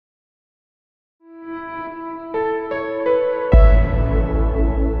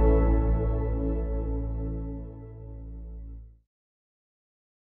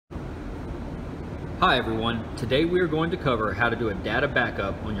Hi everyone, today we are going to cover how to do a data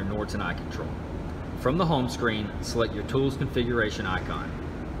backup on your Nordson iControl. From the home screen, select your Tools configuration icon.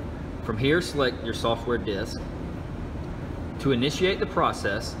 From here, select your software disk. To initiate the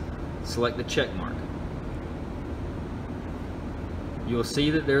process, select the check mark. You will see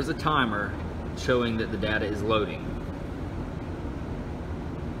that there's a timer showing that the data is loading.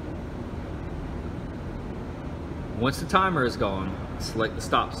 Once the timer is gone, select the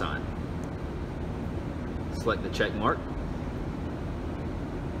stop sign. Select the check mark.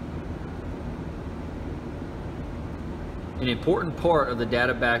 An important part of the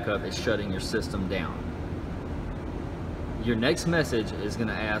data backup is shutting your system down. Your next message is going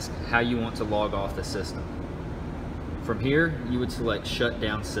to ask how you want to log off the system. From here, you would select Shut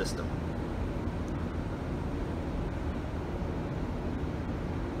Down System.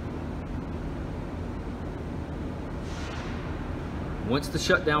 Once the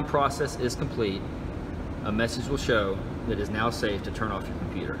shutdown process is complete, a message will show that it is now safe to turn off your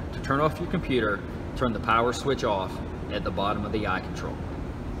computer. To turn off your computer, turn the power switch off at the bottom of the iControl.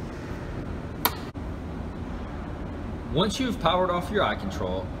 Once you've powered off your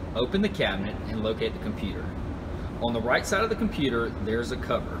iControl, open the cabinet and locate the computer. On the right side of the computer, there's a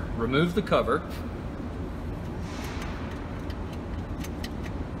cover. Remove the cover.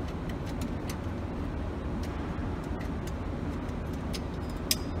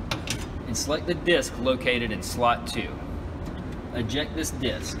 And select the disk located in slot 2. Eject this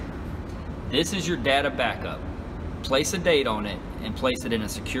disk. This is your data backup. Place a date on it and place it in a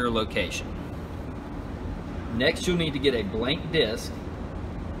secure location. Next, you'll need to get a blank disk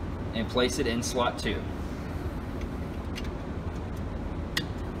and place it in slot 2.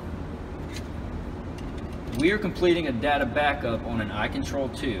 We are completing a data backup on an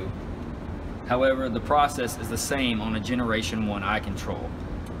iControl 2. However, the process is the same on a Generation 1 iControl.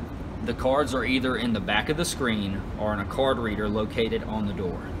 The cards are either in the back of the screen or in a card reader located on the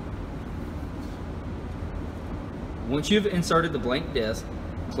door. Once you've inserted the blank disk,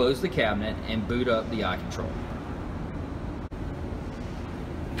 close the cabinet and boot up the iControl.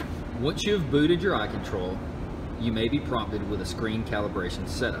 Once you've booted your iControl, you may be prompted with a screen calibration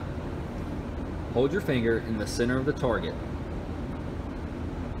setup. Hold your finger in the center of the target.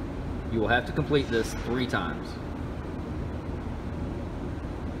 You will have to complete this 3 times.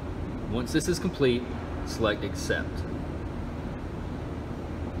 Once this is complete, select Accept.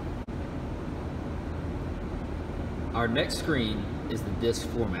 Our next screen is the disk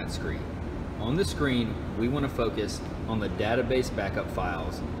format screen. On the screen, we want to focus on the database backup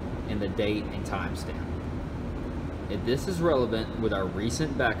files and the date and timestamp. If this is relevant with our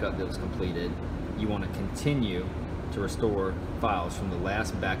recent backup that was completed, you want to continue to restore files from the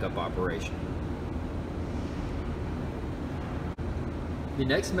last backup operation. The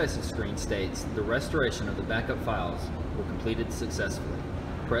next message screen states the restoration of the backup files were completed successfully.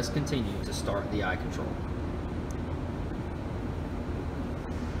 Press Continue to start the iControl.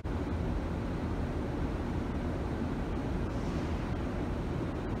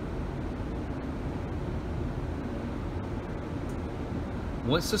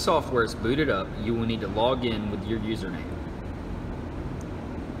 Once the software is booted up, you will need to log in with your username.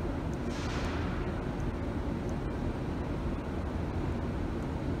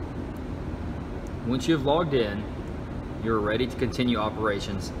 Once you have logged in, you're ready to continue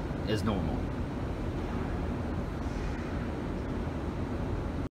operations as normal.